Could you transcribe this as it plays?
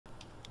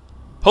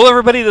Hello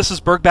everybody, this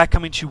is Burgback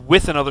coming to you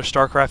with another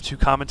Starcraft 2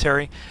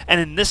 commentary, and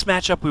in this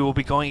matchup we will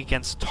be going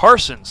against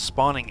Tarson,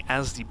 spawning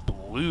as the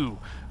blue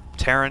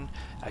Terran,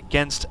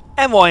 against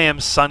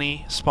IEM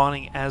Sunny,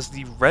 spawning as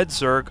the red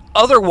Zerg,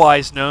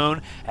 otherwise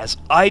known as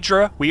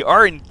IdrA. We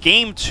are in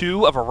Game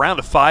 2 of a round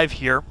of 5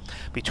 here,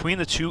 between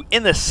the two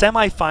in the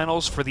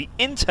semifinals for the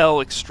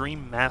Intel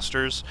Extreme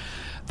Masters.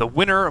 The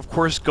winner, of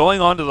course,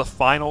 going on to the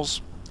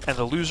finals, and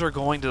the loser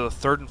going to the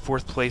 3rd and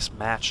 4th place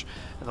match.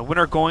 And the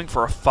winner going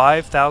for a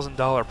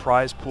 $5,000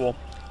 prize pool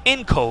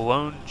in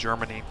Cologne,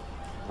 Germany,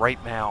 right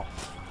now.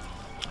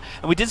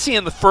 And we did see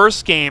in the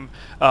first game,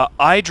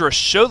 IdrA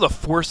show the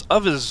force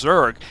of his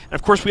Zerg. And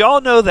of course, we all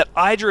know that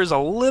IdrA is a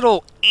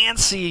little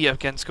antsy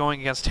against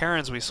going against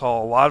Terrans. We saw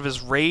a lot of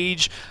his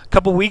rage a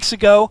couple weeks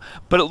ago,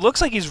 but it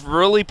looks like he's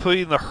really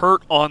putting the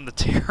hurt on the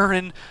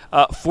Terran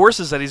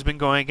forces that he's been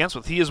going against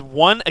with. He has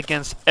won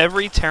against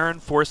every Terran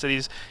force that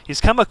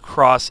he's come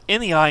across in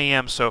the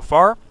IEM so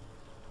far.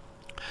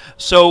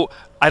 So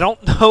I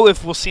don't know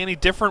if we'll see any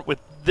different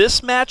with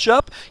this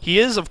matchup. He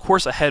is, of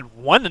course, ahead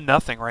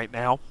 1-0 right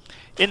now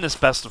in this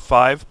best of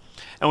 5.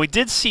 And we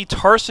did see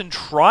Tarson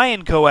try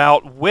and go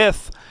out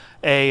with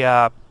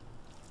a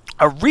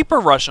Reaper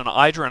Rush on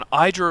IdrA, and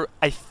IdrA,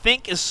 I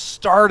think, is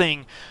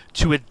starting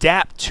to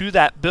adapt to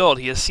that build.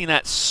 He has seen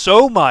that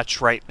so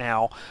much right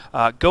now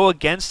go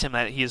against him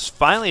that he has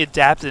finally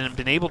adapted and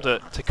been able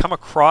to come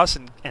across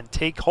and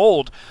take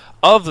hold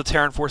of the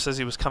Terran force as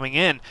he was coming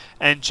in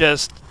and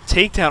just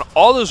take down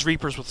all those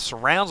Reapers with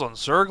surrounds on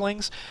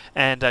Zerglings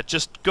and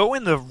just go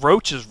in the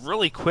Roaches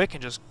really quick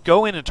and just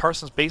go in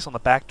Tarson's base on the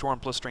back door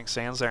and Blistering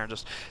Sands there and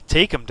just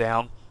take him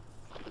down.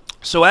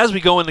 So as we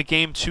go into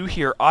Game 2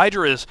 here,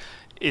 IdrA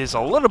is a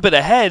little bit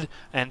ahead,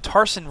 and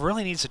Tarson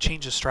really needs to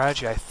change his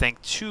strategy, I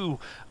think, to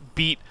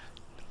beat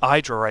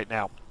IdrA right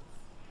now.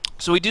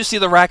 So we do see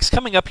the racks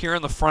coming up here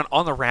in the front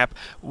on the ramp.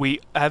 We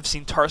have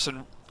seen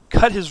Tarson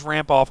cut his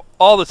ramp off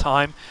all the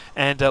time,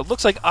 and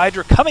looks like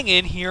IdrA coming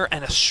in here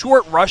and a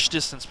short rush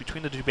distance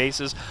between the two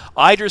bases.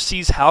 IdrA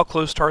sees how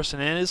close Tarson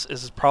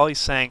is probably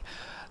saying,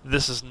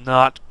 this is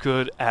not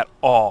good at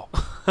all.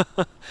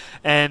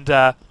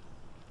 And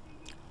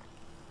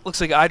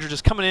looks like IdrA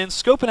just coming in,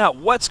 scoping out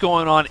what's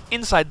going on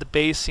inside the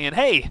base, seeing,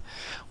 hey,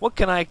 what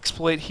can I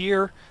exploit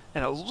here?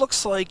 And it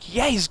looks like,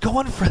 yeah, he's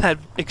going for that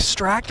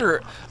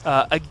extractor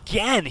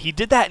again. He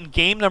did that in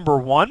game number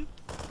 1.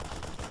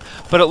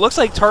 But it looks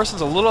like Tarson's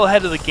a little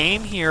ahead of the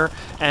game here,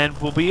 and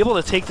will be able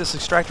to take this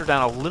extractor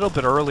down a little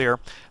bit earlier.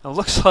 And it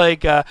looks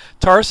like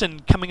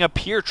Tarson coming up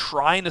here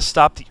trying to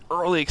stop the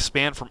early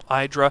expand from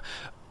IdrA.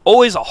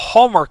 Always a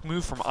hallmark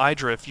move from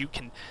IdrA. If you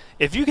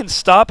can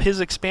stop his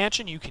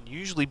expansion, you can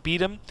usually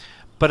beat him.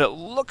 But it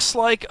looks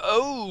like,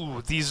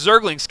 oh, these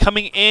Zerglings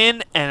coming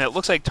in, and it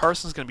looks like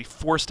Tarson's going to be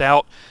forced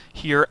out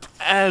here,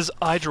 as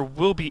IdrA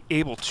will be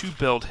able to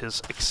build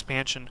his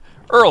expansion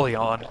early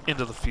on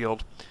into the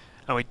field.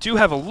 And we do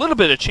have a little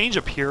bit of change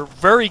up here.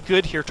 Very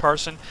good here,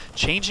 Tarson.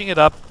 Changing it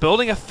up,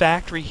 building a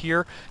factory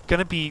here. Going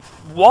to be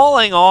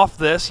walling off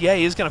this. Yeah,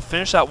 he's going to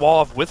finish that wall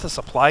off with a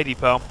supply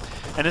depot.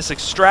 And this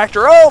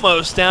extractor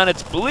almost down.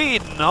 It's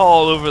bleeding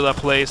all over the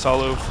place,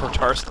 all over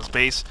Tarson's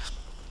base.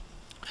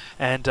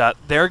 And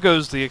there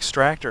goes the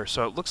extractor.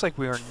 So it looks like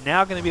we are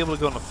now going to be able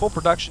to go into full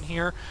production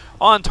here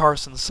on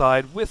Tarson's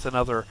side with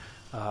another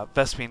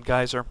Vespian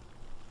Geyser.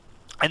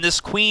 And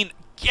this Queen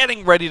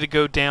getting ready to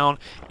go down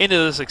into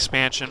this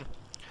expansion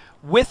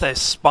with a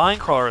spine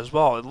crawler as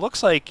well. It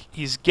looks like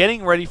he's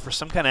getting ready for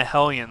some kind of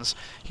Hellions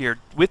here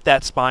with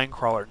that spine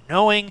crawler,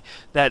 knowing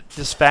that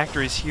this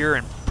factory is here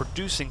and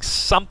producing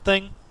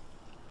something.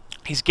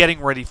 He's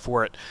getting ready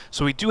for it.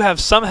 So we do have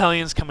some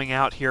Hellions coming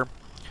out here,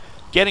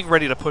 getting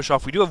ready to push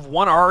off. We do have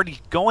one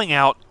already going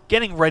out,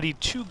 getting ready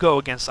to go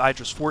against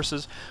IdrA's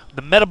forces.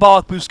 The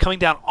metabolic boost coming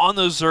down on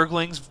those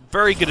Zerglings.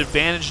 Very good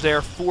advantage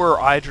there for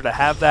IdrA to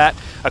have that.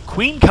 A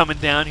Queen coming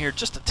down here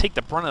just to take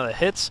the brunt of the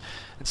hits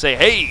and say,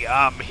 hey,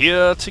 I'm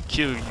here to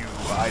kill you,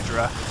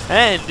 IdrA.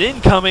 And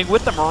incoming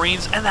with the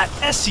Marines and that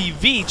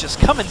SCV just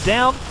coming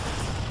down.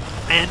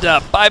 And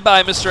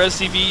bye-bye, Mr.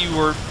 SCV. You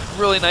were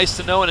really nice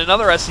to know. And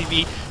another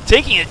SCV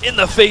taking it in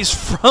the face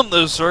from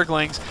those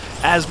Zerglings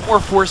as more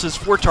forces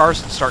for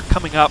Tarson start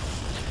coming up.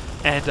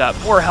 And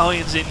more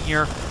Hellions in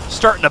here,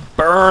 starting to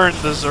burn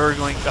the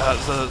Zergling,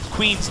 the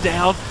Queens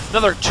down.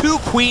 Another 2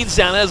 Queens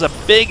down. That is a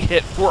big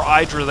hit for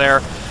IdrA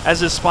there,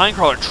 as his spine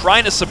crawler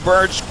trying to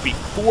submerge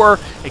before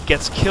it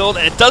gets killed.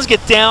 And it does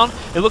get down.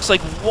 It looks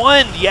like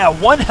one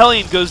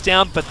Hellion goes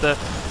down, but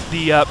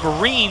the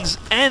Marines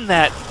and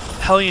that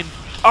Hellion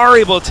are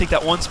able to take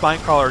that one spine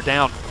crawler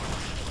down.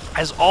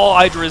 As all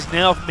IdrA is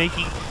now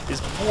making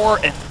is more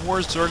and more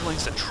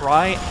Zerglings to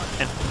try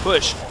and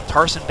push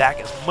Tarson back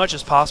as much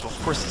as possible.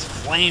 Of course, this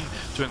Flame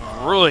doing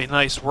really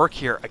nice work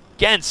here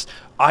against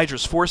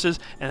IdrA's forces,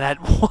 and that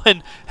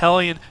one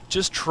Hellion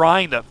just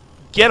trying to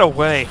get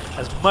away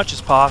as much as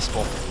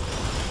possible.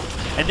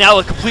 And now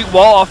a complete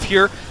wall off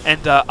here,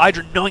 and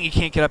IdrA, knowing he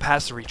can't get up,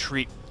 has to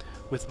retreat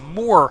with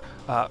more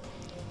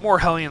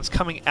Hellions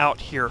coming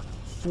out here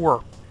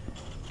for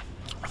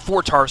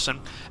Tarson.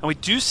 And we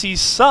do see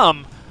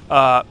some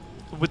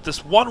with this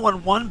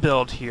 1-1-1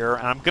 build here,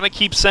 and I'm going to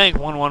keep saying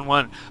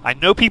 1-1-1. I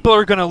know people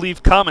are going to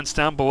leave comments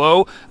down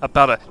below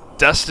about a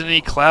Destiny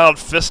Cloud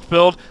Fist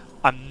build.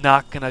 I'm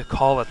not going to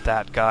call it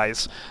that,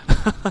 guys.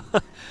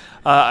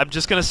 I'm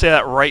just going to say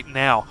that right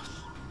now.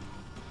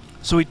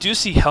 So we do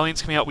see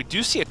Hellions coming out. We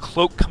do see a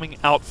cloak coming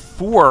out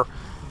for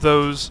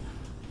those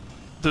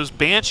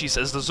Banshees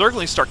as the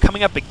Zerglings start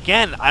coming up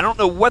again. I don't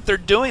know what they're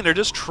doing. They're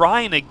just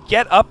trying to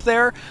get up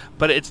there,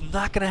 but it's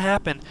not going to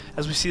happen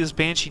as we see this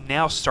Banshee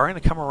now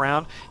starting to come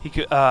around. He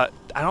could, I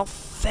don't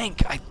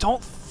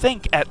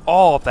think at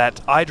all that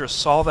IdrA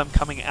saw them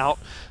coming out,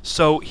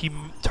 so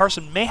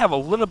Tarson may have a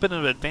little bit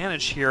of an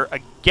advantage here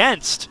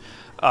against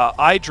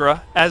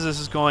IdrA as this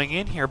is going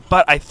in here,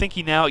 but I think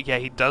he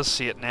does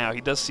see it now.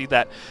 He does see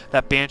that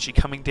Banshee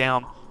coming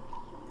down.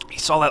 He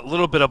saw that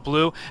little bit of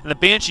blue, and the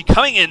Banshee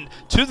coming in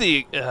to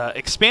the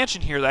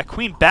expansion here, that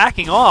Queen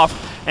backing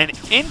off, and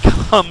in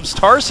comes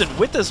Tarson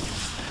with this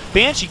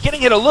Banshee,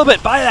 getting hit a little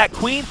bit by that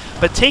Queen,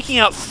 but taking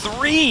out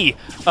 3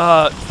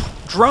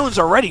 drones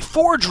already,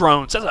 4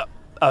 drones. That's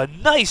a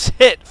nice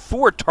hit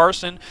for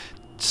Tarson,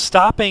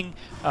 stopping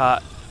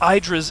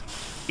IdrA's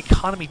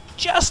economy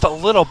just a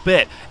little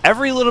bit.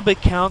 Every little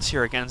bit counts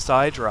here against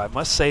IdrA, I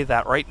must say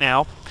that right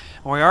now.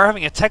 And we are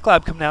having a tech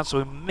lab come down, so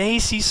we may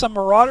see some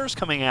Marauders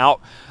coming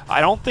out.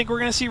 I don't think we're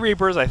going to see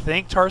Reapers. I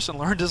think Tarson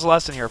learned his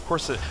lesson here. Of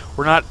course,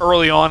 we're not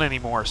early on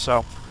anymore,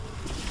 so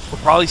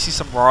we'll probably see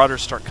some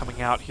Marauders start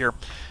coming out here.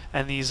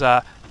 And he's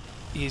now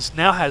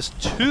has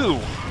 2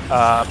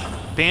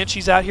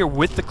 Banshees out here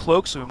with the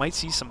cloak, so we might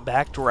see some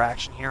backdoor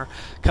action here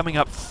coming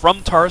up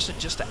from Tarson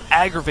just to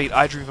aggravate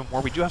IdrA even more.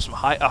 We do have some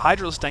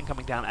Hydralisk Den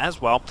coming down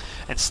as well.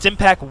 And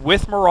Stimpack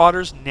with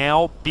Marauders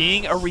now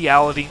being a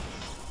reality.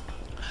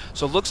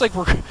 So it looks like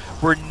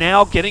we're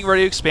now getting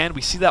ready to expand.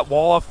 We see that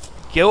wall off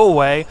go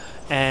away,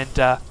 and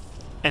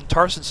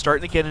Tarson's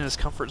starting to get in his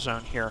comfort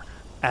zone here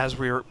as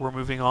we're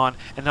moving on.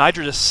 And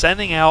IdrA just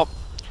sending out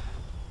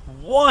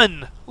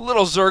 1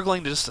 little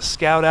Zergling just to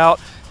scout out,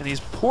 and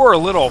these poor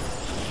little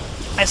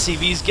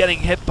SCVs getting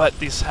hit, but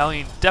these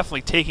Hellion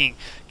definitely taking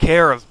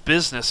care of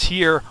business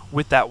here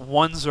with that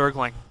 1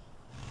 Zergling.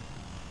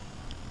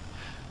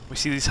 We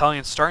see these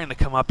Hellions starting to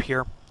come up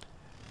here,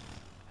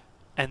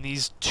 and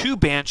these 2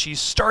 Banshees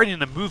starting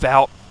to move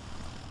out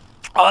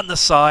on the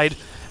side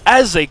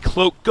as a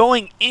cloak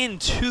going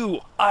into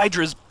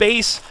IdrA's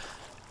base,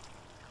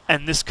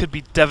 and this could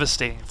be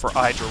devastating for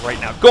IdrA right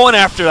now. Going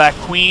after that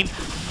Queen,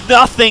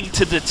 nothing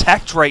to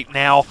detect right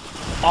now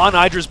on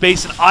IdrA's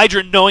base, and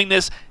IdrA, knowing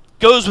this,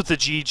 goes with the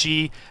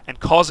GG and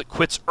calls it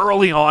quits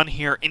early on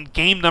here in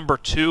game number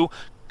 2,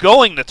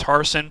 going to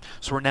Tarson.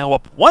 So we're now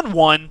up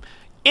 1-1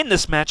 in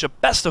this matchup,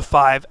 best of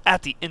 5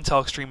 at the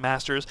Intel Extreme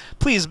Masters.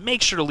 Please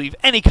make sure to leave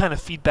any kind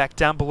of feedback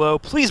down below.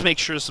 Please make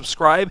sure to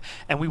subscribe,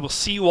 and we will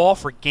see you all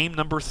for game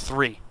number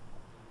 3.